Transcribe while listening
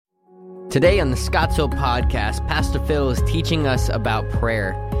Today on the Scottsville podcast, Pastor Phil is teaching us about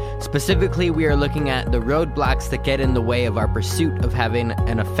prayer. Specifically, we are looking at the roadblocks that get in the way of our pursuit of having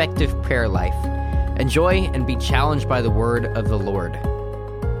an effective prayer life. Enjoy and be challenged by the word of the Lord.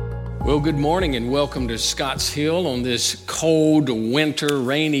 Well, good morning and welcome to Scotts Hill on this cold, winter,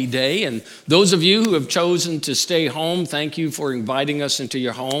 rainy day. And those of you who have chosen to stay home, thank you for inviting us into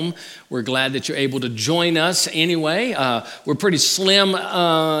your home. We're glad that you're able to join us anyway. We're pretty slim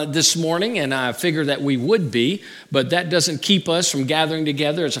this morning, and I figured that we would be, but that doesn't keep us from gathering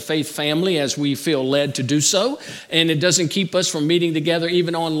together as a faith family as we feel led to do so. And it doesn't keep us from meeting together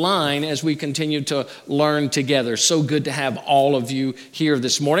even online as we continue to learn together. So good to have all of you here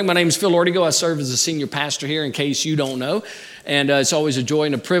this morning. My name is Phil Ortego. I serve as the senior pastor here in case you don't know. And it's always a joy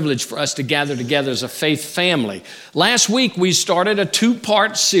and a privilege for us to gather together as a faith family. Last week, we started a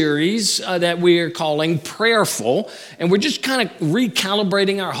two-part series that we are calling Prayerful. And we're just kind of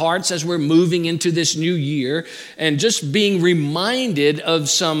recalibrating our hearts as we're moving into this new year and just being reminded of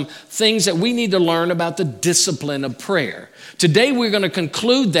some things that we need to learn about the discipline of prayer. Today, we're going to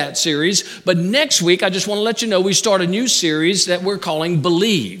conclude that series, but next week, I just want to let you know we start a new series that we're calling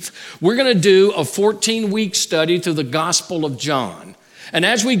Believe. We're going to do a 14-week study through the Gospel of John. And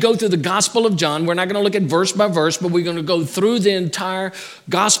as we go through the Gospel of John, we're not going to look at verse by verse, but we're going to go through the entire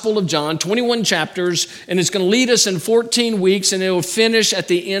Gospel of John, 21 chapters, and it's going to lead us in 14 weeks, and it will finish at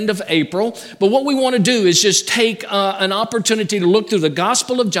the end of April. But what we want to do is just take an opportunity to look through the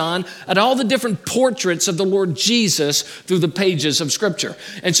Gospel of John at all the different portraits of the Lord Jesus through the pages of Scripture.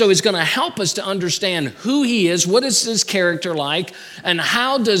 And so it's going to help us to understand who he is, what is his character like, and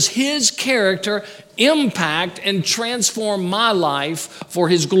how does his character impact and transform my life for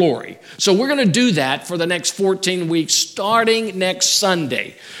his glory. So we're going to do that for the next 14 weeks, starting next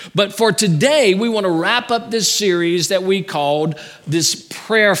Sunday. But for today, we want to wrap up this series that we called this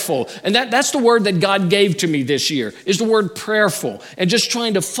Prayerful. And that's the word that God gave to me this year, is the word prayerful, and just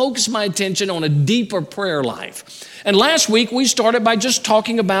trying to focus my attention on a deeper prayer life. And last week, we started by just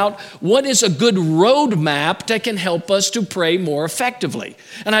talking about what is a good roadmap that can help us to pray more effectively.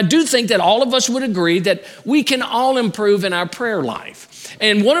 And I do think that all of us would agree that we can all improve in our prayer life.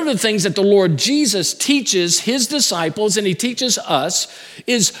 And one of the things that the Lord Jesus teaches his disciples, and he teaches us,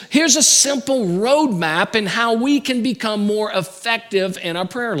 is here's a simple roadmap in how we can become more effective in our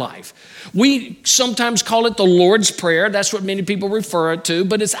prayer life. We sometimes call it the Lord's Prayer. That's what many people refer it to,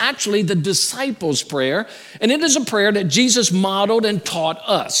 but it's actually the disciples' prayer. And it is a prayer that Jesus modeled and taught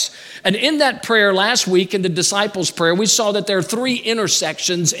us. And in that prayer last week, in the disciples' prayer, we saw that there are three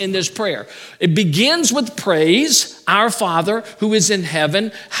intersections in this prayer. It begins with praise. Our Father, who is in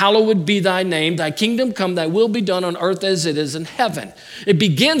heaven, hallowed be thy name. Thy kingdom come, thy will be done on earth as it is in heaven. It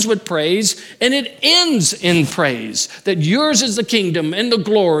begins with praise, and it ends in praise, that yours is the kingdom and the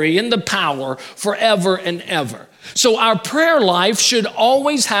glory and the power forever and ever. So our prayer life should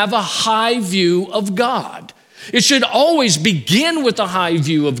always have a high view of God. It should always begin with a high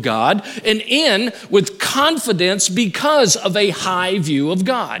view of God and end with confidence because of a high view of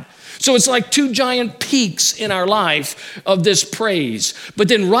God. So it's like two giant peaks in our life of this praise. But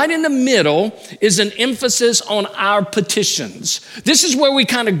then right in the middle is an emphasis on our petitions. This is where we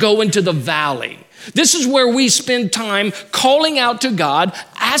kind of go into the valley. This is where we spend time calling out to God,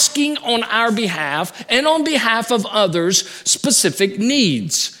 asking on our behalf and on behalf of others specific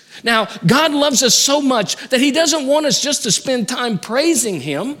needs. Now, God loves us so much that he doesn't want us just to spend time praising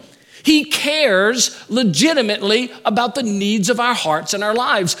him. He cares legitimately about the needs of our hearts and our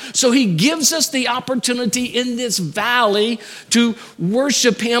lives. So he gives us the opportunity in this valley to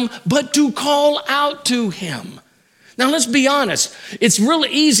worship him, but to call out to him. Now, let's be honest. It's real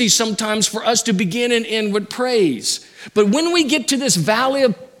easy sometimes for us to begin and end with praise. But when we get to this valley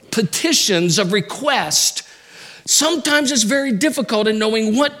of petitions, of request, sometimes it's very difficult in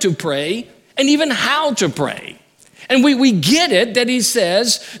knowing what to pray and even how to pray. And we get it that he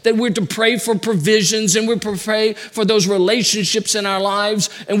says that we're to pray for provisions and we're to pray for those relationships in our lives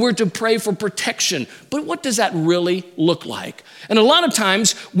and we're to pray for protection. But what does that really look like? And a lot of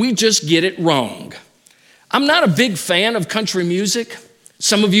times we just get it wrong. I'm not a big fan of country music.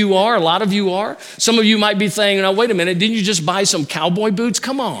 Some of you are, a lot of you are. Some of you might be saying, now wait a minute, didn't you just buy some cowboy boots?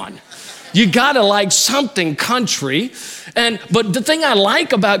 Come on. You gotta like something country. But the thing I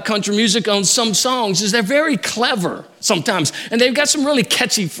like about country music on some songs is they're very clever sometimes. And they've got some really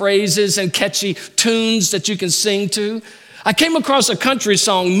catchy phrases and catchy tunes that you can sing to. I came across a country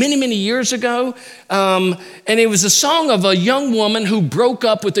song many, many years ago. And it was a song of a young woman who broke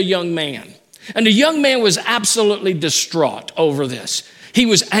up with a young man. And the young man was absolutely distraught over this. He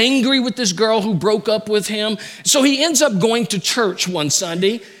was angry with this girl who broke up with him. So he ends up going to church one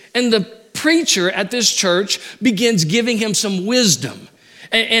Sunday, and the preacher at this church begins giving him some wisdom.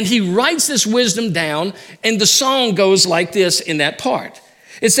 And he writes this wisdom down, and the song goes like this in that part.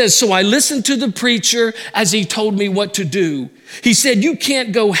 It says, so I listened to the preacher as he told me what to do. He said, you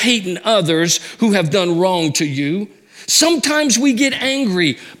can't go hating others who have done wrong to you. Sometimes we get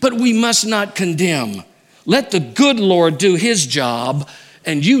angry, but we must not condemn. Let the good Lord do his job,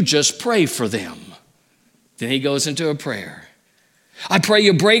 and you just pray for them. Then he goes into a prayer. I pray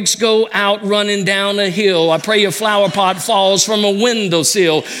your brakes go out running down a hill. I pray your flower pot falls from a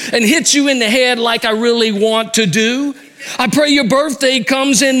windowsill and hits you in the head like I really want to do. I pray your birthday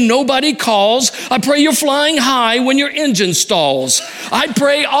comes and nobody calls. I pray you're flying high when your engine stalls. I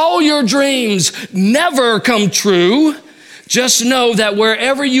pray all your dreams never come true. Just know that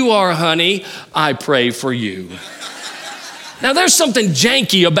wherever you are, honey, I pray for you. Now, there's something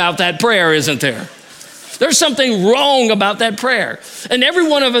janky about that prayer, isn't there? There's something wrong about that prayer. And every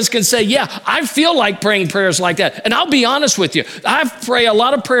one of us can say, yeah, I feel like praying prayers like that. And I'll be honest with you, I pray a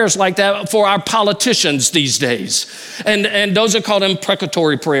lot of prayers like that for our politicians these days. And those are called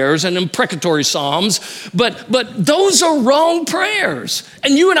imprecatory prayers and imprecatory psalms. But those are wrong prayers.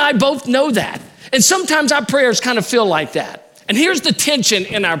 And you and I both know that. And sometimes our prayers kind of feel like that. And here's the tension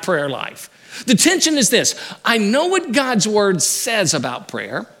in our prayer life. The tension is this. I know what God's word says about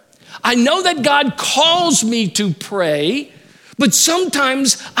prayer. I know that God calls me to pray, but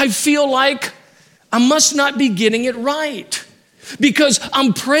sometimes I feel like I must not be getting it right because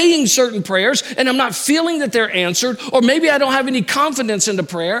I'm praying certain prayers and I'm not feeling that they're answered, or maybe I don't have any confidence in the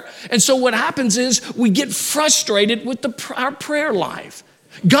prayer. And so what happens is we get frustrated with our prayer life.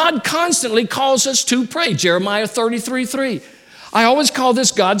 God constantly calls us to pray. Jeremiah 33:3. I always call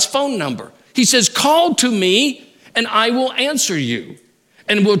this God's phone number. He says, call to me and I will answer you,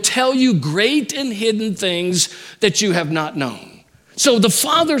 and will tell you great and hidden things that you have not known. So the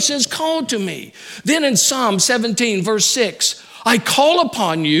Father says, call to me. Then in Psalm 17, verse 6, I call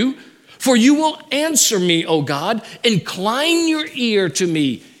upon you, for you will answer me, O God. Incline your ear to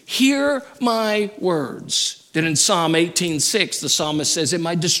me. Hear my words. Then in Psalm 18:6, the psalmist says, in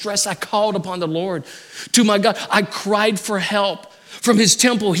my distress, I called upon the Lord. To my God, I cried for help. From his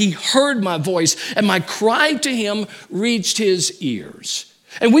temple, he heard my voice, and my cry to him reached his ears.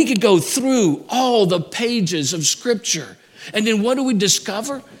 And we could go through all the pages of Scripture. And then what do we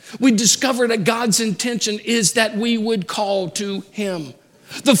discover? We discover that God's intention is that we would call to him.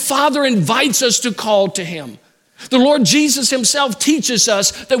 The Father invites us to call to him. The Lord Jesus himself teaches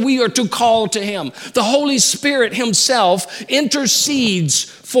us that we are to call to him. The Holy Spirit himself intercedes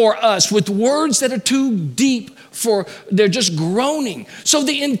for us with words that are too deep they're just groaning. So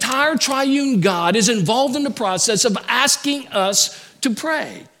the entire triune God is involved in the process of asking us to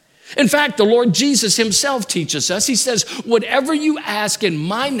pray. In fact, the Lord Jesus himself teaches us. He says, whatever you ask in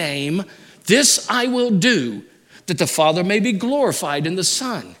my name, this I will do, that the Father may be glorified in the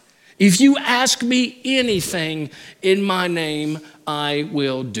Son. If you ask me anything in my name, I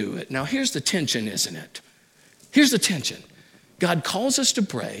will do it. Now, here's the tension, isn't it? Here's the tension. God calls us to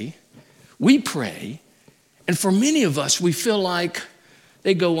pray. We pray. And for many of us, we feel like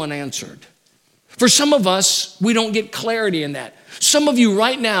they go unanswered. For some of us, we don't get clarity in that. Some of you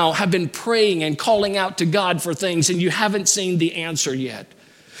right now have been praying and calling out to God for things and you haven't seen the answer yet.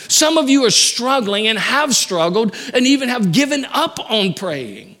 Some of you are struggling and have struggled and even have given up on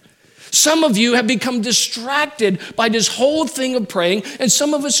praying. Some of you have become distracted by this whole thing of praying, and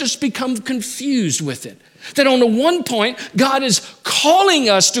some of us just become confused with it. That on the one point, God is calling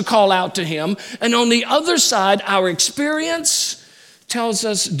us to call out to him, and on the other side, our experience tells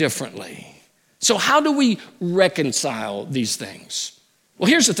us differently. So how do we reconcile these things? Well,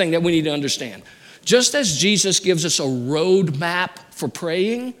 here's the thing that we need to understand. Just as Jesus gives us a roadmap for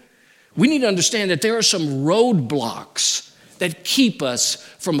praying, we need to understand that there are some roadblocks that keep us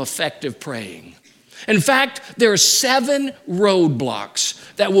from effective praying. In fact, there are 7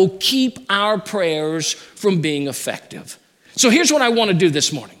 roadblocks that will keep our prayers from being effective. So here's what I want to do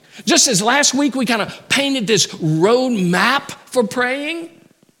this morning. Just as last week we kind of painted this roadmap for praying,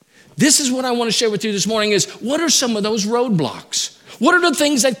 this is what I want to share with you this morning is, what are some of those roadblocks? What are the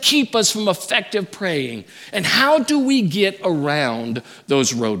things that keep us from effective praying? And how do we get around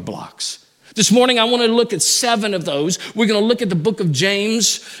those roadblocks? This morning, I want to look at 7 of those. We're going to look at the book of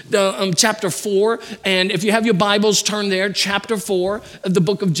James, chapter 4. And if you have your Bibles, turn there, chapter 4 of the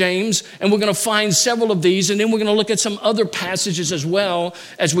book of James. And we're going to find several of these. And then we're going to look at some other passages as well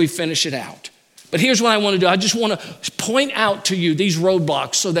as we finish it out. But here's what I want to do. I just want to point out to you these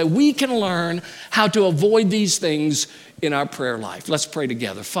roadblocks so that we can learn how to avoid these things in our prayer life. Let's pray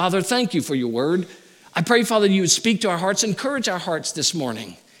together. Father, thank you for your word. I pray, Father, you would speak to our hearts, encourage our hearts this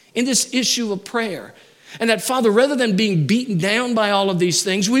morning. in this issue of prayer. And that, Father, rather than being beaten down by all of these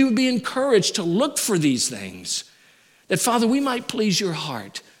things, we would be encouraged to look for these things. That, Father, we might please your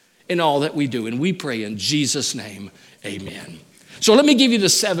heart in all that we do. And we pray in Jesus' name, amen. So let me give you the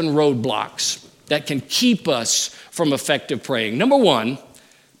 7 roadblocks that can keep us from effective praying. Number 1,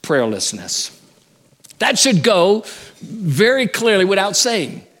 prayerlessness. That should go very clearly without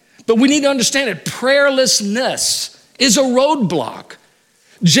saying. But we need to understand it. Prayerlessness is a roadblock.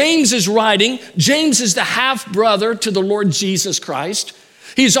 James is writing. James is the half-brother to the Lord Jesus Christ.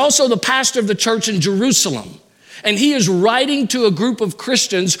 He's also the pastor of the church in Jerusalem. And he is writing to a group of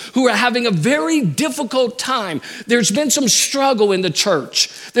Christians who are having a very difficult time. There's been some struggle in the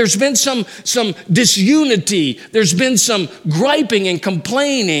church. There's been some disunity. There's been some griping and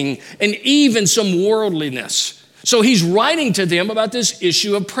complaining and even some worldliness. So he's writing to them about this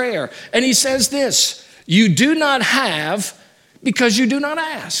issue of prayer. And he says this, you do not have because you do not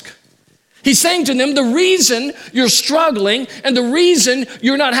ask. He's saying to them, the reason you're struggling and the reason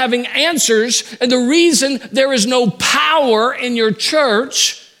you're not having answers and the reason there is no power in your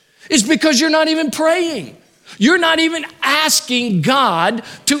church is because you're not even praying. You're not even asking God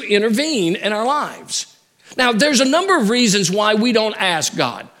to intervene in our lives. Now, there's a number of reasons why we don't ask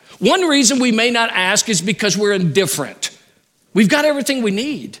God. One reason we may not ask is because we're indifferent. We've got everything we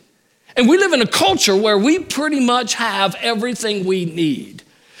need. And we live in a culture where we pretty much have everything we need.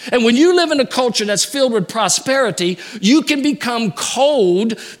 And when you live in a culture that's filled with prosperity, you can become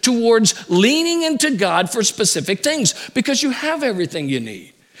cold towards leaning into God for specific things because you have everything you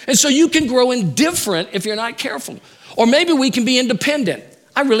need. And so you can grow indifferent if you're not careful. Or maybe we can be independent.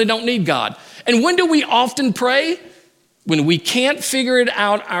 I really don't need God. And when do we often pray? When we can't figure it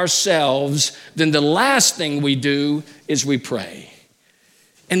out ourselves, then the last thing we do is we pray.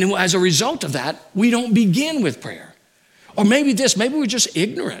 And then as a result of that, we don't begin with prayer. Or maybe we're just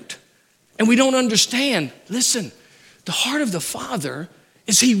ignorant and we don't understand. Listen, the heart of the Father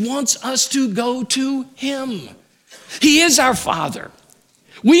is he wants us to go to him. He is our Father.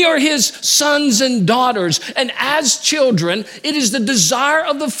 We are his sons and daughters. And as children, it is the desire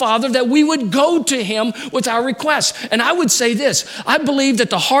of the Father that we would go to him with our requests. And I would say this, I believe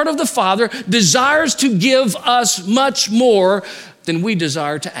that the heart of the Father desires to give us much more than we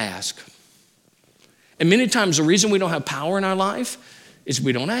desire to ask. And many times the reason we don't have power in our life is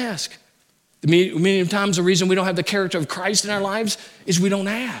we don't ask. Many times the reason we don't have the character of Christ in our lives is we don't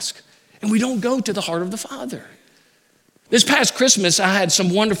ask. And we don't go to the heart of the Father. This past Christmas, I had some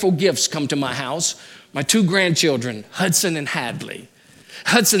wonderful gifts come to my house. My 2 grandchildren, Hudson and Hadley.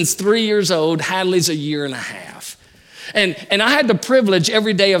 Hudson's 3 years old, Hadley's a year and a half. And I had the privilege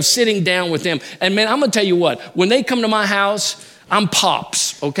every day of sitting down with them. And man, I'm gonna tell you what, when they come to my house, I'm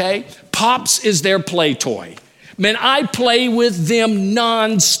Pops, okay? Pops is their play toy. Man, I play with them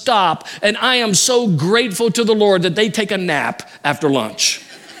nonstop, and I am so grateful to the Lord that they take a nap after lunch.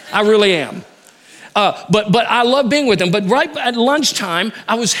 I really am. But I love being with them. But right at lunchtime,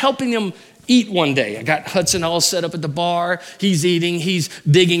 I was helping them eat one day. I got Hudson all set up at the bar. He's eating. He's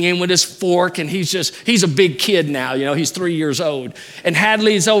digging in with his fork, and he's a big kid now. You know, he's 3 years old. And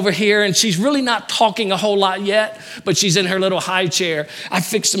Hadley's over here, and she's really not talking a whole lot yet, but she's in her little high chair. I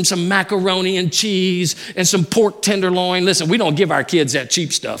fixed them some macaroni and cheese and some pork tenderloin. Listen, we don't give our kids that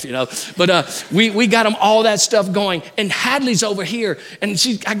cheap stuff, you know. But we got them all that stuff going. And Hadley's over here, and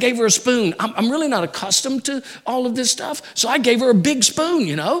I gave her a spoon. I'm really not accustomed to all of this stuff, so I gave her a big spoon,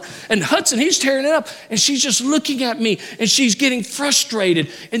 you know. And Hudson, he's tearing it up, and she's just looking at me, and she's getting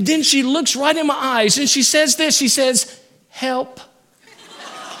frustrated. And then she looks right in my eyes, and she says this, she says, help.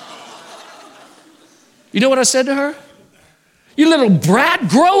 You know what I said to her? You little brat,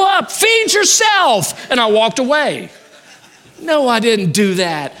 grow up, feed yourself. And I walked away. No, I didn't do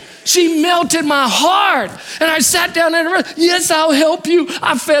that. She melted my heart. And I sat down in her, yes, I'll help you.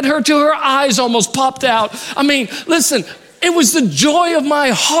 I fed her till her eyes almost popped out. I mean, listen, it was the joy of my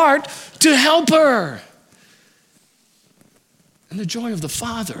heart to help her. And the joy of the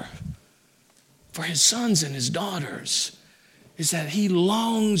Father for his sons and his daughters is that he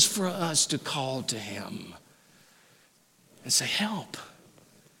longs for us to call to him and say, help.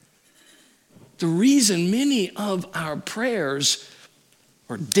 The reason many of our prayers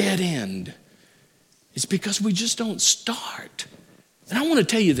are dead end is because we just don't start. And I want to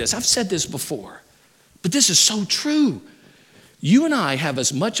tell you this, I've said this before, but this is so true. You and I have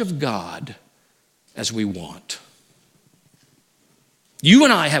as much of God as we want. You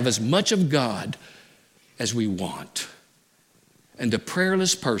and I have as much of God as we want. And the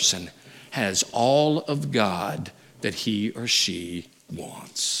prayerless person has all of God that he or she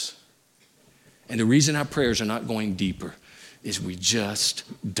wants. And the reason our prayers are not going deeper is we just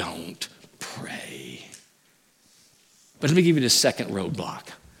don't pray. But let me give you the second roadblock.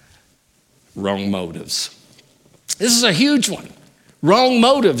 Wrong motives. This is a huge one. Wrong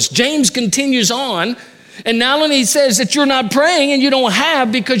motives. James continues on, and not only he says that you're not praying and you don't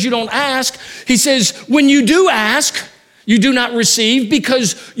have because you don't ask, he says when you do ask, you do not receive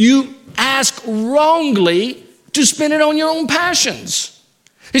because you ask wrongly to spend it on your own passions.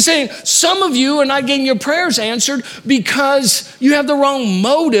 He's saying some of you are not getting your prayers answered because you have the wrong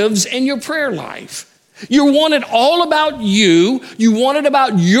motives in your prayer life. You want it all about you. You want it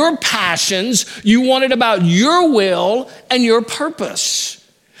about your passions. You want it about your will and your purpose.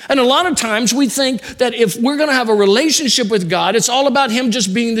 And a lot of times we think that if we're going to have a relationship with God, it's all about him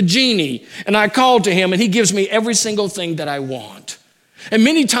just being the genie. And I call to him and he gives me every single thing that I want. And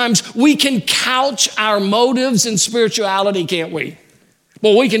many times we can couch our motives in spirituality, can't we?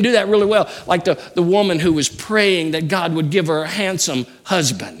 Well, we can do that really well. Like the woman who was praying that God would give her a handsome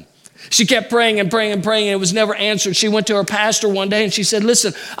husband. She kept praying and praying and praying, and it was never answered. She went to her pastor one day and she said,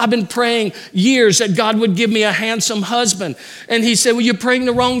 listen, I've been praying years that God would give me a handsome husband. And he said, well, you're praying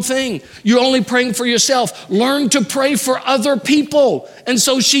the wrong thing. You're only praying for yourself. Learn to pray for other people. And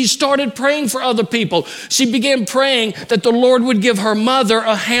so she started praying for other people. She began praying that the Lord would give her mother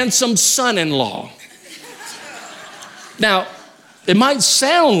a handsome son-in-law. Now, it might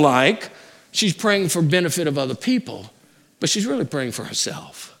sound like she's praying for benefit of other people, but she's really praying for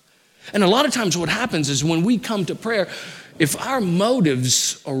herself. And a lot of times what happens is when we come to prayer, if our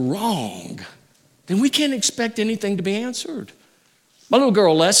motives are wrong, then we can't expect anything to be answered. My little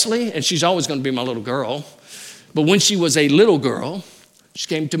girl, Leslie, and she's always going to be my little girl, but when she was a little girl, she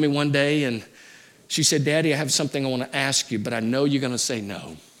came to me one day and she said, Daddy, I have something I want to ask you, but I know you're going to say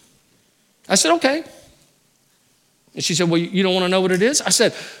no. I said, okay. And she said, well, you don't want to know what it is? I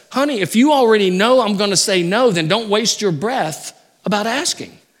said, honey, if you already know I'm going to say no, then don't waste your breath about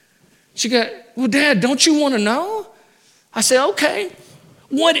asking. She got, well, Dad, don't you want to know? I said, okay,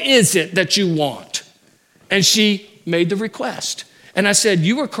 what is it that you want? And she made the request. And I said,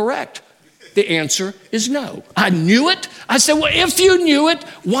 you were correct. The answer is no. I knew it. I said, well, if you knew it,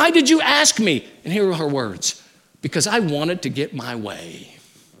 why did you ask me? And here are her words. Because I wanted to get my way.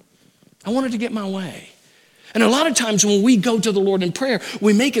 I wanted to get my way. And a lot of times when we go to the Lord in prayer,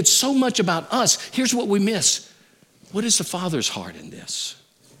 we make it so much about us. Here's what we miss. What is the Father's heart in this?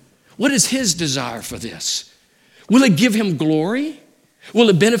 What is his desire for this? Will it give him glory? Will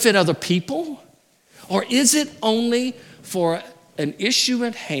it benefit other people? Or is it only for an issue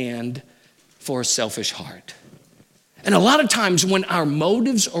at hand for a selfish heart? And a lot of times when our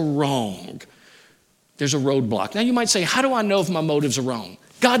motives are wrong, there's a roadblock. Now you might say, how do I know if my motives are wrong?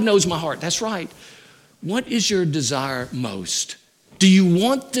 God knows my heart. That's right. What is your desire most? Do you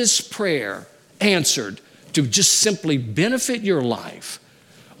want this prayer answered to just simply benefit your life?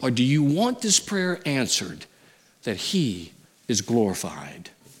 Or do you want this prayer answered that he is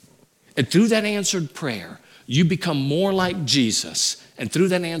glorified? And through that answered prayer, you become more like Jesus. And through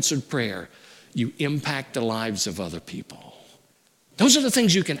that answered prayer, you impact the lives of other people. Those are the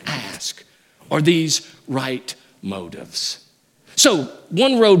things you can ask. Are these right motives? So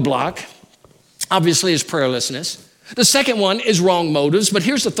one roadblock, obviously, is prayerlessness. The second one is wrong motives, but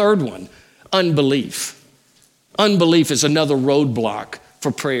here's the third one, unbelief. Unbelief is another roadblock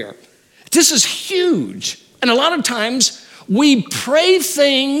for prayer. This is huge. And a lot of times we pray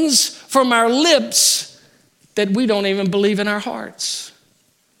things from our lips that we don't even believe in our hearts.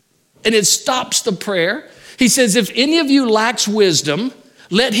 And it stops the prayer. He says, if any of you lacks wisdom,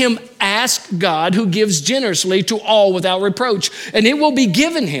 let him ask God who gives generously to all without reproach, and it will be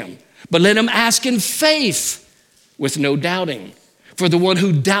given him. But let him ask in faith with no doubting. For the one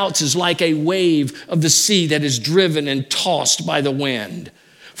who doubts is like a wave of the sea that is driven and tossed by the wind.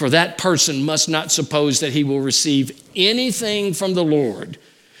 For that person must not suppose that he will receive anything from the Lord.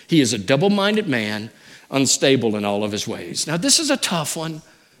 He is a double-minded man, unstable in all of his ways. Now, this is a tough one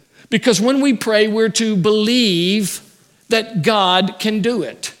because when we pray, we're to believe that God can do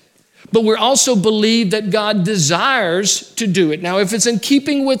it. But we're also believe that God desires to do it. Now, if it's in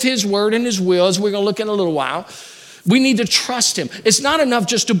keeping with his word and his will, as we're going to look at in a little while, we need to trust him. It's not enough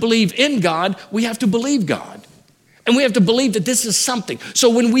just to believe in God. We have to believe God. And we have to believe that this is something. So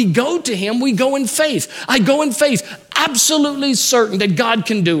when we go to him, we go in faith. I go in faith, absolutely certain that God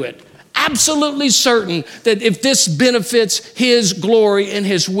can do it. Absolutely certain that if this benefits his glory and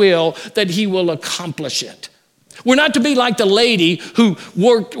his will, that he will accomplish it. We're not to be like the lady who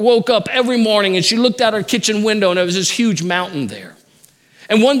woke up every morning and she looked out her kitchen window and there was this huge mountain there.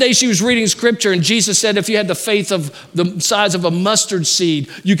 And one day she was reading scripture and Jesus said, if you had the faith of the size of a mustard seed,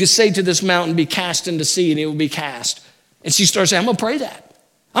 you could say to this mountain, be cast into the sea, and it will be cast. And she started saying, I'm going to pray that.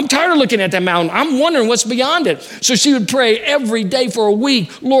 I'm tired of looking at that mountain. I'm wondering what's beyond it. So she would pray every day for a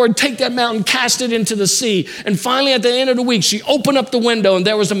week, Lord, take that mountain, cast it into the sea. And finally, at the end of the week, she opened up the window and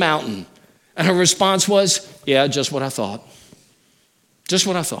there was a mountain. And her response was, yeah, just what I thought. Just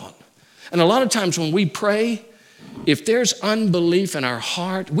what I thought. And a lot of times when we pray, if there's unbelief in our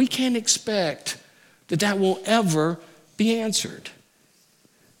heart, we can't expect that will ever be answered.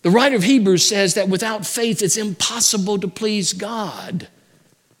 The writer of Hebrews says that without faith, it's impossible to please God.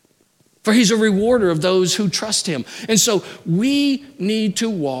 For he's a rewarder of those who trust him. And so we need to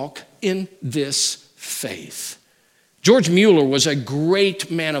walk in this faith. George Mueller was a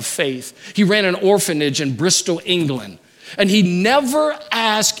great man of faith. He ran an orphanage in Bristol, England. And he never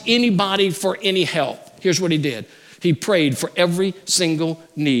asked anybody for any help. Here's what he did. He prayed for every single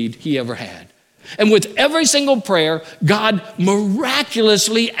need he ever had. And with every single prayer, God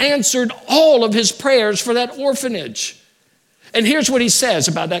miraculously answered all of his prayers for that orphanage. And here's what he says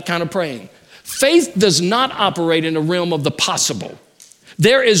about that kind of praying. Faith does not operate in the realm of the possible.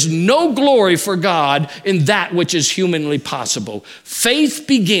 There is no glory for God in that which is humanly possible. Faith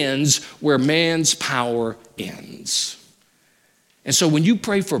begins where man's power ends. And so when you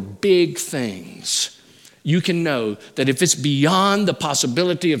pray for big things, you can know that if it's beyond the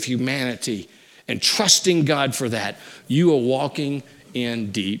possibility of humanity and trusting God for that, you are walking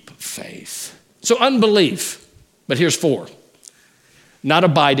in deep faith. So unbelief, but here's 4. Not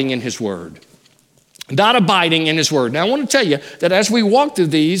abiding in his word. Not abiding in his word. Now I want to tell you that as we walk through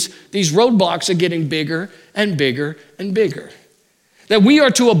these roadblocks are getting bigger and bigger and bigger. That we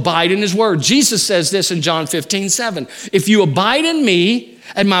are to abide in his word. Jesus says this in John 15:7. If you abide in me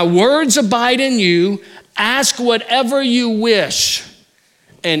and my words abide in you, ask whatever you wish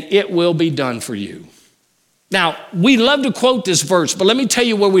and it will be done for you. Now, we love to quote this verse, but let me tell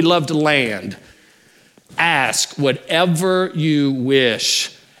you where we love to land. Ask whatever you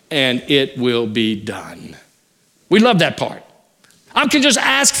wish and it will be done. We love that part. I can just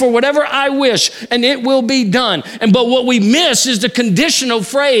ask for whatever I wish and it will be done. But what we miss is the conditional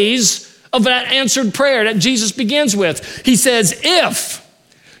phrase of that answered prayer that Jesus begins with. He says, if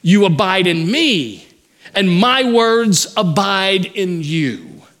you abide in me and my words abide in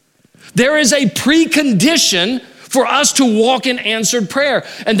you. There is a precondition for us to walk in answered prayer.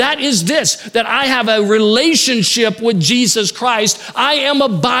 And that is this, that I have a relationship with Jesus Christ. I am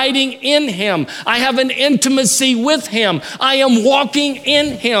abiding in him. I have an intimacy with him. I am walking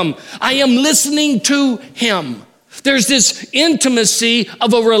in him. I am listening to him. There's this intimacy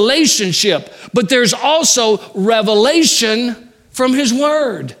of a relationship, but there's also revelation from his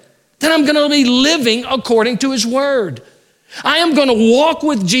word. That I'm going to be living according to his word. I am going to walk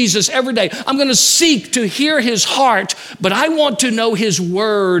with Jesus every day. I'm going to seek to hear his heart, but I want to know his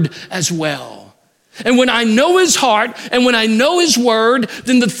word as well. And when I know his heart and when I know his word,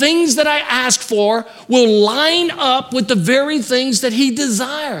 then the things that I ask for will line up with the very things that he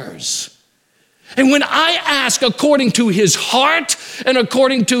desires. And when I ask according to his heart and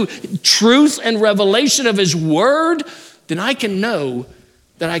according to truth and revelation of his word, then I can know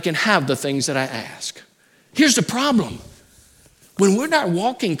that I can have the things that I ask. Here's the problem. When we're not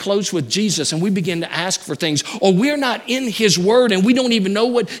walking close with Jesus and we begin to ask for things, or we're not in his word and we don't even know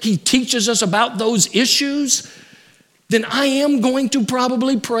what he teaches us about those issues, then I am going to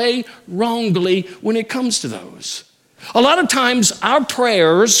probably pray wrongly when it comes to those. A lot of times our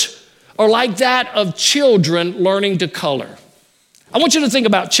prayers are like that of children learning to color. I want you to think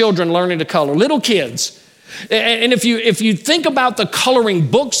about children learning to color, little kids. And if you think about the coloring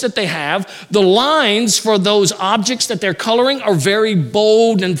books that they have, the lines for those objects that they're coloring are very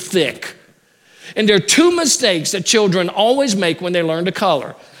bold and thick. And there are 2 mistakes that children always make when they learn to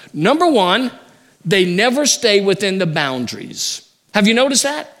color. Number 1, they never stay within the boundaries. Have you noticed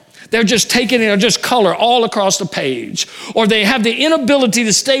that? They're just taking it or just color all across the page. Or they have the inability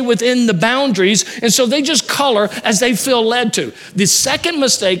to stay within the boundaries, and so they just color as they feel led to. The second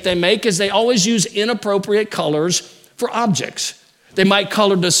mistake they make is they always use inappropriate colors for objects. They might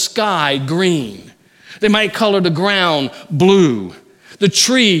color the sky green. They might color the ground blue. The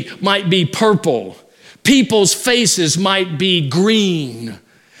tree might be purple. People's faces might be green.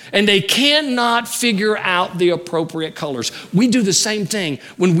 And they cannot figure out the appropriate colors. We do the same thing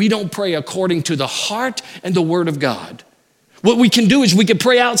when we don't pray according to the heart and the word of God. What we can do is we can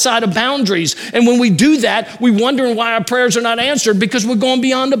pray outside of boundaries. And when we do that, we wonder why our prayers are not answered because we're going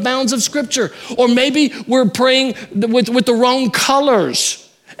beyond the bounds of Scripture. Or maybe we're praying with the wrong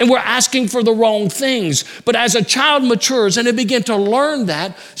colors and we're asking for the wrong things. But as a child matures and they begin to learn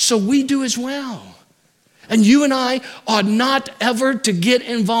that, so we do as well. And you and I ought not ever to get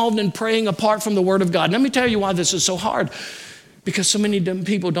involved in praying apart from the Word of God. Let me tell you why this is so hard. Because so many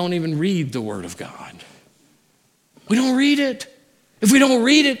people don't even read the Word of God. We don't read it. If we don't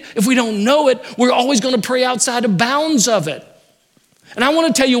read it, if we don't know it, we're always going to pray outside the bounds of it. And I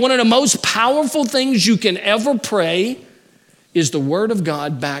want to tell you, one of the most powerful things you can ever pray is the Word of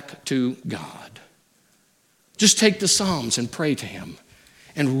God back to God. Just take the Psalms and pray to Him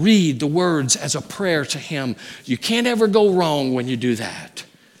and read the words as a prayer to Him. You can't ever go wrong when you do that.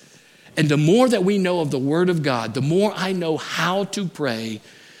 And the more that we know of the Word of God, the more I know how to pray,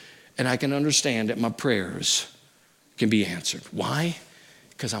 and I can understand that my prayers can be answered. Why?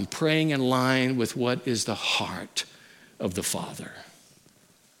 Because I'm praying in line with what is the heart of the Father.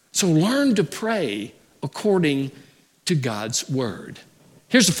 So learn to pray according to God's Word.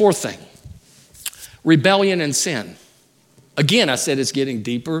 Here's the fourth thing. Rebellion and sin. Again, I said it's getting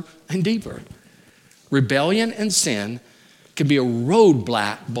deeper and deeper. Rebellion and sin can be a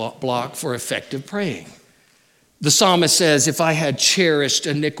roadblock for effective praying. The psalmist says, if I had cherished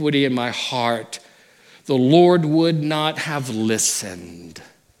iniquity in my heart, the Lord would not have listened.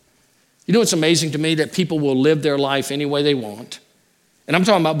 You know, it's amazing to me that people will live their life any way they want. And I'm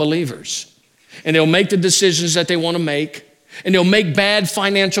talking about believers. And they'll make the decisions that they want to make. And they'll make bad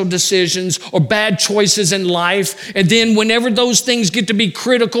financial decisions or bad choices in life. And then whenever those things get to be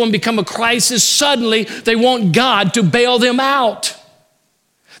critical and become a crisis, suddenly they want God to bail them out.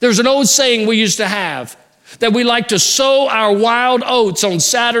 There's an old saying we used to have that we like to sow our wild oats on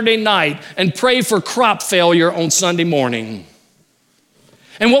Saturday night and pray for crop failure on Sunday morning.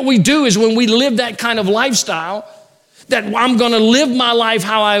 And what we do is when we live that kind of lifestyle, that I'm going to live my life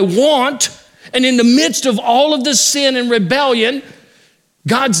how I want, and in the midst of all of this sin and rebellion,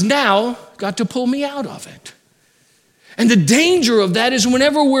 God's now got to pull me out of it. And the danger of that is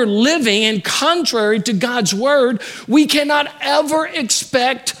whenever we're living in contrary to God's Word, we cannot ever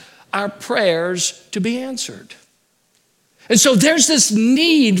expect our prayers to be answered. And so there's this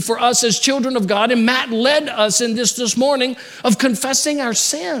need for us as children of God, and Matt led us in this morning, of confessing our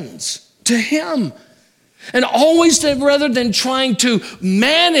sins to Him. And always, rather than trying to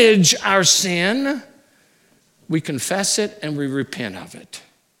manage our sin, we confess it and we repent of it.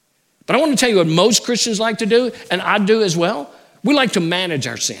 But I want to tell you what most Christians like to do, and I do as well. We like to manage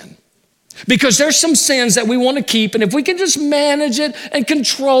our sin. Because there's some sins that we want to keep, and if we can just manage it and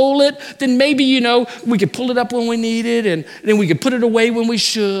control it, then maybe, we could pull it up when we need it, and then we could put it away when we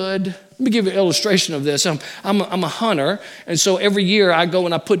should. Let me give you an illustration of this. I'm a hunter, and so every year I go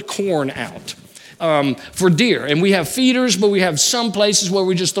and I put corn out. For deer. And we have feeders, but we have some places where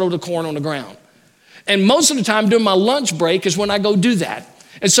we just throw the corn on the ground. And most of the time during my lunch break is when I go do that.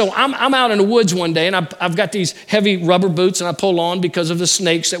 And so I'm out in the woods one day, and I've got these heavy rubber boots, and I pull on because of the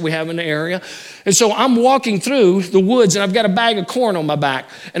snakes that we have in the area. And so I'm walking through the woods, and I've got a bag of corn on my back.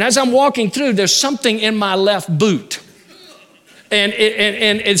 And as I'm walking through, there's something in my left boot. And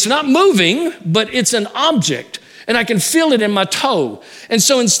it's not moving, but it's an object. And I can feel it in my toe. And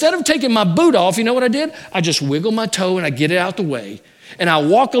so instead of taking my boot off, you know what I did? I just wiggle my toe and I get it out the way. And I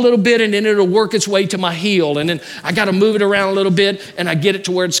walk a little bit, and then it'll work its way to my heel. And then I got to move it around a little bit, and I get it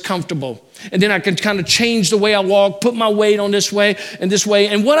to where it's comfortable. And then I can kind of change the way I walk, put my weight on this way and this way.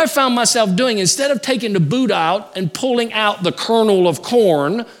 And what I found myself doing, instead of taking the boot out and pulling out the kernel of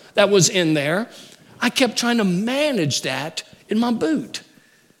corn that was in there, I kept trying to manage that in my boot.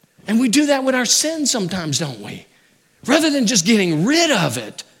 And we do that with our sin sometimes, don't we? Rather than just getting rid of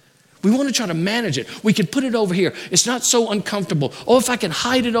it, we want to try to manage it. We can put it over here. It's not so uncomfortable. Oh, if I can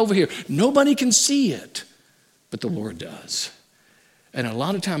hide it over here, nobody can see it, but the Lord does. And a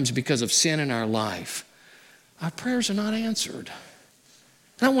lot of times because of sin in our life, our prayers are not answered.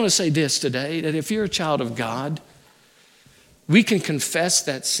 And I want to say this today, that if you're a child of God, we can confess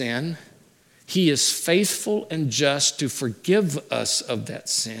that sin. He is faithful and just to forgive us of that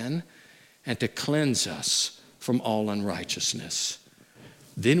sin and to cleanse us from all unrighteousness.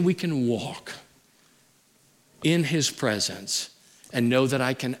 Then we can walk in His presence and know that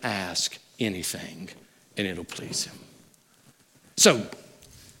I can ask anything and it'll please Him. So,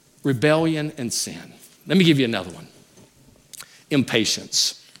 rebellion and sin. Let me give you another one.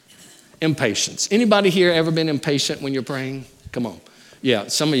 Impatience. Impatience. Anybody here ever been impatient when you're praying? Come on. Yeah,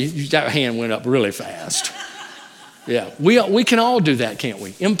 some of you, that hand went up really fast. Yeah, we can all do that, can't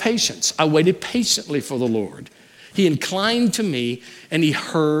we? Impatience. I waited patiently for the Lord. He inclined to me and He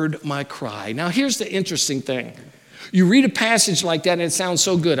heard my cry. Now, here's the interesting thing. You read a passage like that and it sounds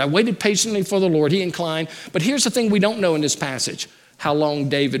so good. I waited patiently for the Lord. He inclined. But here's the thing we don't know in this passage, how long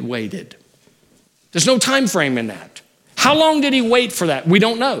David waited. There's no time frame in that. How long did he wait for that? We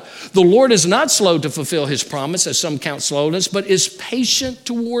don't know. The Lord is not slow to fulfill his promise, as some count slowness, but is patient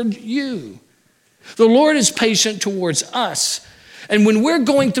toward you. The Lord is patient towards us. And when we're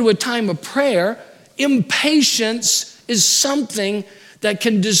going through a time of prayer, impatience is something that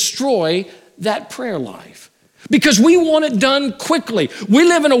can destroy that prayer life. Because we want it done quickly. We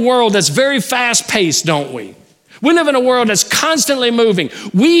live in a world that's very fast-paced, don't we? We live in a world that's constantly moving.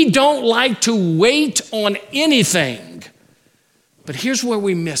 We don't like to wait on anything. But here's where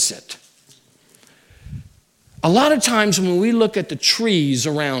we miss it. A lot of times when we look at the trees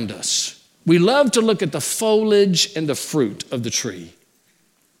around us, we love to look at the foliage and the fruit of the tree.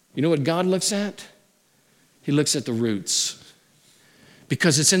 You know what God looks at? He looks at the roots.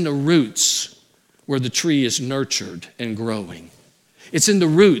 Because it's in the roots where the tree is nurtured and growing. It's in the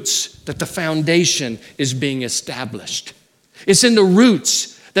roots that the foundation is being established. It's in the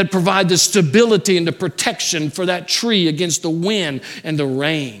roots that provide the stability and the protection for that tree against the wind and the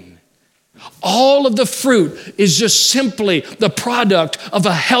rain. All of the fruit is just simply the product of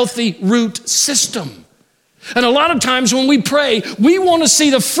a healthy root system. And a lot of times when we pray, we want to see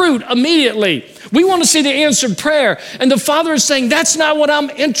the fruit immediately. We want to see the answered prayer. And the Father is saying, that's not what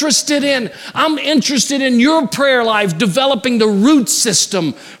I'm interested in. I'm interested in your prayer life, developing the root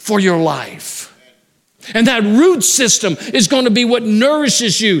system for your life. And that root system is going to be what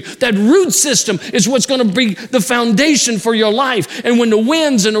nourishes you. That root system is what's going to be the foundation for your life. And when the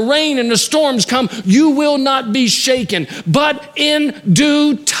winds and the rain and the storms come, you will not be shaken. But in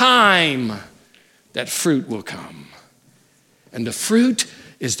due time, that fruit will come. And the fruit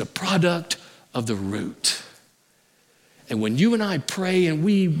is the product of the root. And when you and I pray and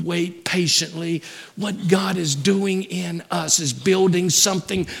we wait patiently, what God is doing in us is building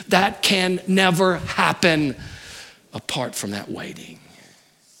something that can never happen apart from that waiting.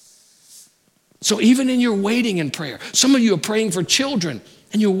 So even in your waiting in prayer, some of you are praying for children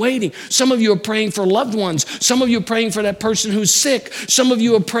and you're waiting. Some of you are praying for loved ones. Some of you are praying for that person who's sick. Some of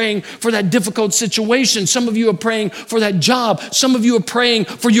you are praying for that difficult situation. Some of you are praying for that job. Some of you are praying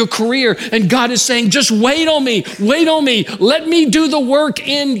for your career. And God is saying, just wait on me. Wait on me. Let me do the work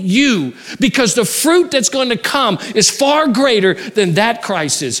in you. Because the fruit that's going to come is far greater than that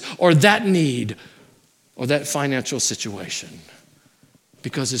crisis or that need or that financial situation.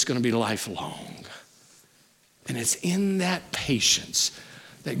 Because it's going to be lifelong. And it's in that patience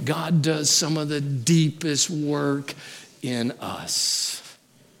that God does some of the deepest work in us.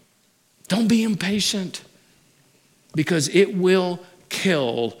 Don't be impatient, because it will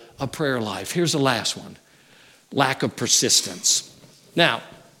kill a prayer life. Here's the last one: lack of persistence. Now,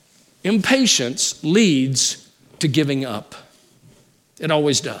 impatience leads to giving up. It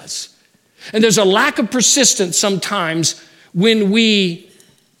always does. And there's a lack of persistence sometimes when we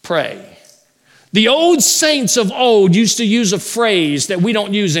pray. The old saints of old used to use a phrase that we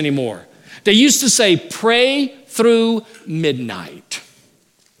don't use anymore. They used to say, pray through midnight.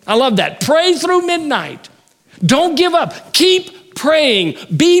 I love that. Pray through midnight. Don't give up. Keep praying.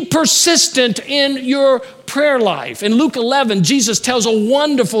 Be persistent in your prayer life. In Luke 11, Jesus tells a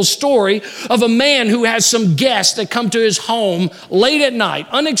wonderful story of a man who has some guests that come to his home late at night,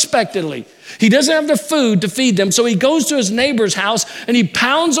 unexpectedly. He doesn't have the food to feed them, so he goes to his neighbor's house and he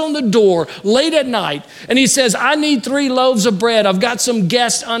pounds on the door late at night and he says, I need 3 loaves of bread. I've got some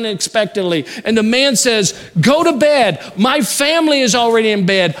guests unexpectedly. And the man says, go to bed. My family is already in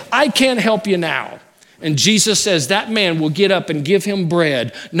bed. I can't help you now. And Jesus says that man will get up and give him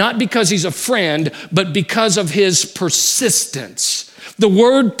bread, not because he's a friend, but because of his persistence. The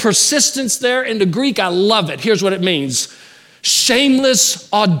word persistence there in the Greek, I love it. Here's what it means: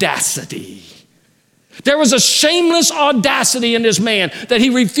 shameless audacity. There was a shameless audacity in this man that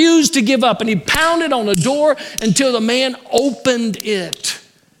he refused to give up, and he pounded on the door until the man opened it.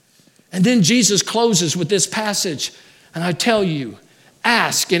 And then Jesus closes with this passage, and I tell you,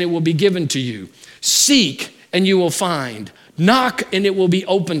 ask and it will be given to you. Seek and you will find. Knock and it will be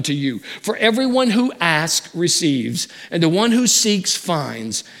open to you. For everyone who asks receives, and the one who seeks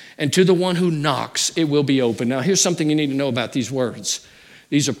finds, and to the one who knocks it will be open. Now here's something you need to know about these words.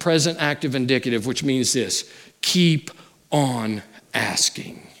 These are present, active, indicative, which means this: keep on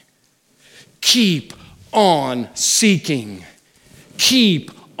asking. Keep on seeking. Keep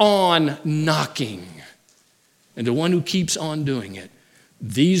on knocking. And the one who keeps on doing it,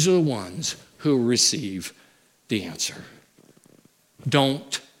 these are the ones who will receive the answer.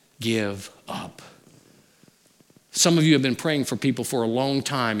 Don't give up. Some of you have been praying for people for a long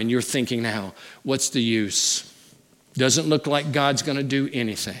time, and you're thinking now, what's the use? Doesn't look like God's going to do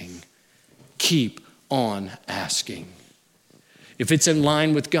anything. Keep on asking. If it's in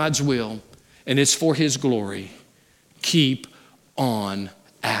line with God's will and it's for His glory, Keep on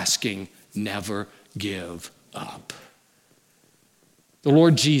asking. Never give up. The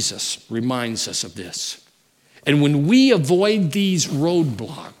Lord Jesus reminds us of this. And when we avoid these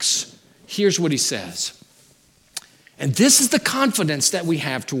roadblocks, here's what he says. And this is the confidence that we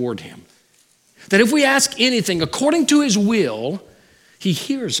have toward him. That if we ask anything according to his will, he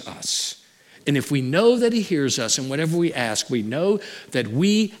hears us. And if we know that he hears us and whatever we ask, we know that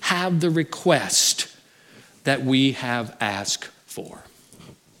we have the request that we have asked for.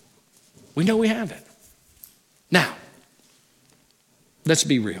 We know we have it. Now, let's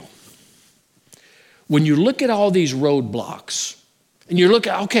be real. When you look at all these roadblocks, and you look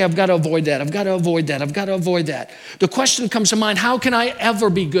at, okay, I've got to avoid that, I've got to avoid that, I've got to avoid that. The question comes to mind, how can I ever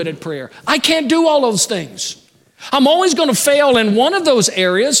be good at prayer? I can't do all those things. I'm always going to fail in one of those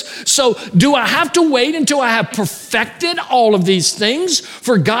areas. So do I have to wait until I have perfected all of these things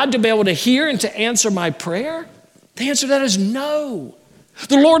for God to be able to hear and to answer my prayer? The answer to that is no.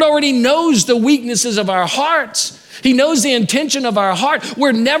 The Lord already knows the weaknesses of our hearts. He knows the intention of our heart.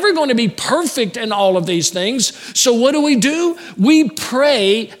 We're never going to be perfect in all of these things. So what do? We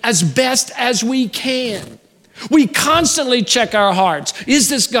pray as best as we can. We constantly check our hearts. Is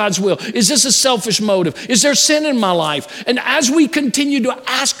this God's will? Is this a selfish motive? Is there sin in my life? And as we continue to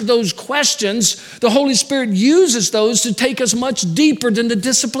ask those questions, the Holy Spirit uses those to take us much deeper than the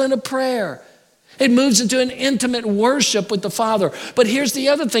discipline of prayer. It moves into an intimate worship with the Father. But here's the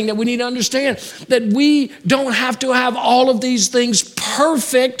other thing that we need to understand, that we don't have to have all of these things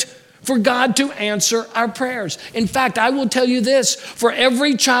perfect for God to answer our prayers. In fact, I will tell you this, for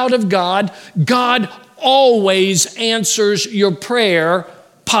every child of God, God always answers your prayer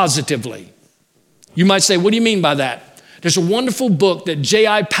positively. You might say, what do you mean by that? There's a wonderful book that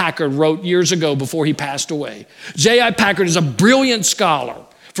J.I. Packer wrote years ago before he passed away. J.I. Packer is a brilliant scholar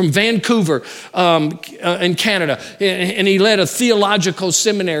from Vancouver in Canada, and he led a theological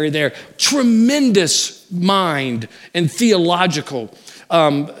seminary there. Tremendous mind and theologically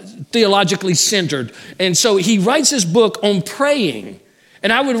centered. And so he writes this book on praying,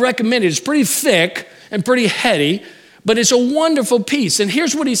 and I would recommend it. It's pretty thick and pretty heady, but it's a wonderful piece. And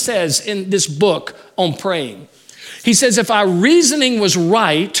here's what he says in this book on praying. He says, if our reasoning was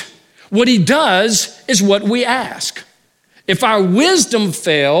right, what he does is what we ask. If our wisdom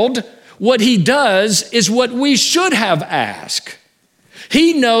failed, what he does is what we should have asked.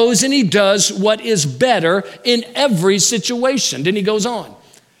 He knows and he does what is better in every situation. Then he goes on.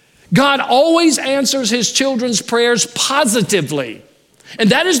 God always answers his children's prayers positively. And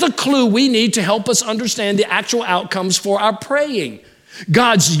that is the clue we need to help us understand the actual outcomes for our praying.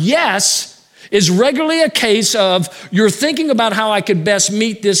 God's yes is regularly a case of, you're thinking about how I could best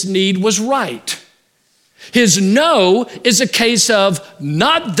meet this need was right. His no is a case of,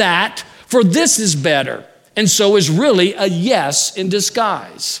 not that, for this is better. And so is really a yes in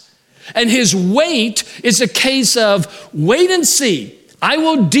disguise. And his wait is a case of, wait and see. I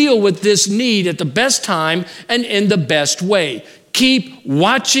will deal with this need at the best time and in the best way. Keep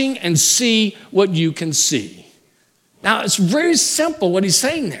watching and see what you can see. Now, it's very simple what he's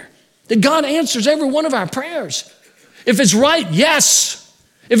saying there. That God answers every one of our prayers. If it's right, yes.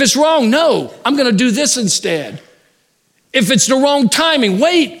 If it's wrong, no. I'm going to do this instead. If it's the wrong timing,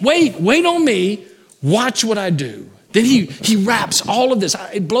 wait on me. Watch what I do. Then he wraps all of this.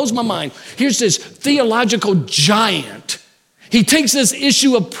 It blows my mind. Here's this theological giant. He takes this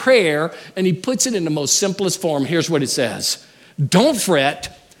issue of prayer and he puts it in the most simplest form. Here's what it says. Don't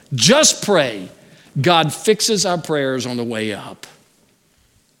fret, just pray. God fixes our prayers on the way up.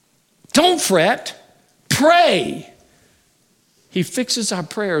 Don't fret, pray. He fixes our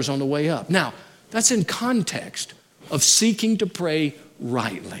prayers on the way up. Now, that's in context of seeking to pray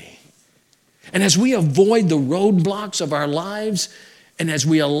rightly. And as we avoid the roadblocks of our lives, and as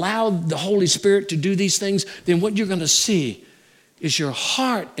we allow the Holy Spirit to do these things, then what you're going to see is your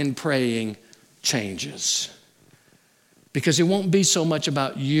heart in praying changes. Because it won't be so much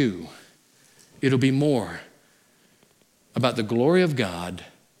about you. It'll be more about the glory of God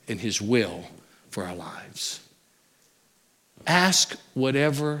and his will for our lives. Ask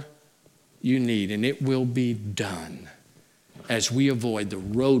whatever you need, and it will be done as we avoid the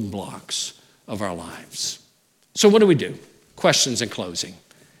roadblocks of our lives. So what do? Questions in closing.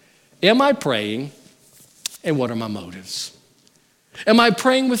 Am I praying, and what are my motives? Am I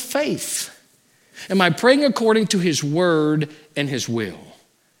praying with faith? Am I praying according to his word and his will?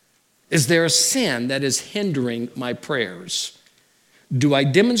 Is there a sin that is hindering my prayers? Do I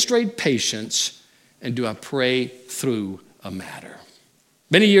demonstrate patience, and do I pray through a matter?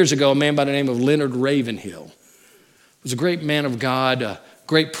 Many years ago, a man by the name of Leonard Ravenhill was a great man of God, a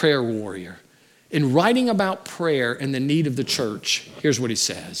great prayer warrior. In writing about prayer and the need of the church, here's what he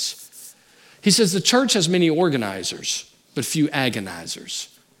says. He says, the church has many organizers, but few agonizers.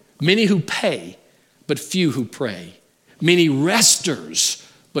 Many who pay, but few who pray. Many resters,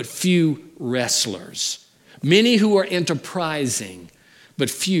 but few wrestlers. Many who are enterprising, but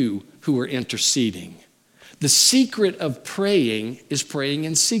few who are interceding. The secret of praying is praying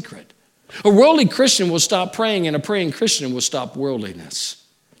in secret. A worldly Christian will stop praying, and a praying Christian will stop worldliness.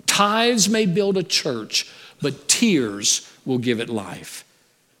 Tithes may build a church, but tears will give it life.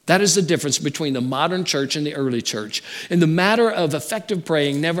 That is the difference between the modern church and the early church. In the matter of effective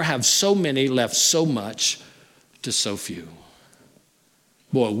praying, never have so many left so much to so few.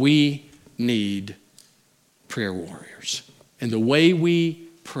 Boy, we need prayer warriors. And the way we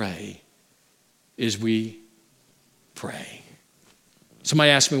pray is we pray. Somebody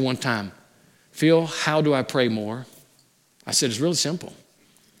asked me one time, Phil, how do I pray more? I said, it's really simple.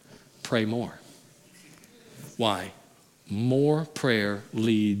 Pray more. Why? More prayer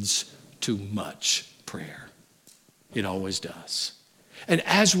leads to much prayer. It always does. And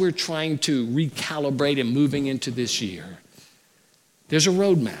as we're trying to recalibrate and moving into this year, there's a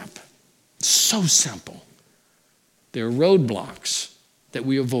roadmap. It's so simple. There are roadblocks that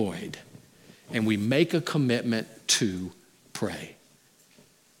we avoid, and we make a commitment to pray.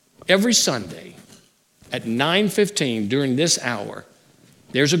 Every Sunday at 9:15 during this hour,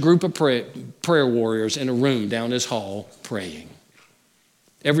 there's a group of prayer warriors in a room down this hall praying.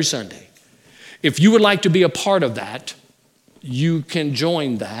 Every Sunday. If you would like to be a part of that, you can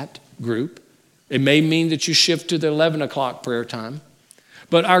join that group. It may mean that you shift to the 11 o'clock prayer time.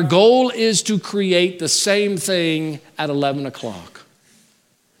 But our goal is to create the same thing at 11 o'clock.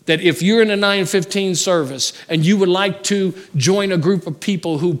 That if you're in a 9:15 service and you would like to join a group of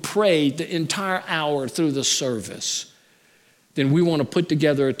people who prayed the entire hour through the service, then we want to put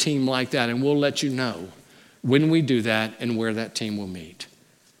together a team like that, and we'll let you know when we do that and where that team will meet.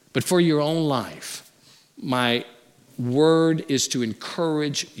 But for your own life, my word is to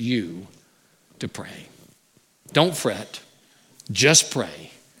encourage you to pray. Don't fret, just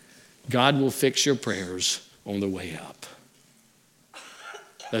pray. God will fix your prayers on the way up.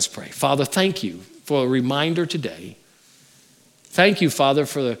 Let's pray. Father, thank you for a reminder today. Thank you, Father,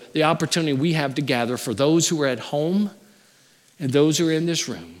 for the opportunity we have to gather for those who are at home and those who are in this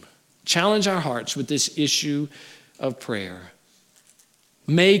room. Challenge our hearts with this issue of prayer.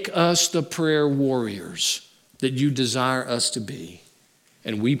 Make us the prayer warriors that you desire us to be.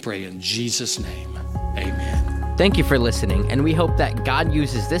 And we pray in Jesus' name, amen. Thank you for listening, and we hope that God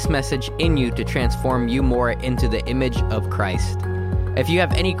uses this message in you to transform you more into the image of Christ. If you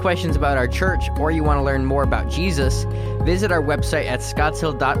have any questions about our church or you want to learn more about Jesus, visit our website at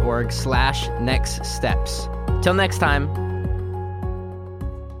scottshill.org/nextsteps. Till next time.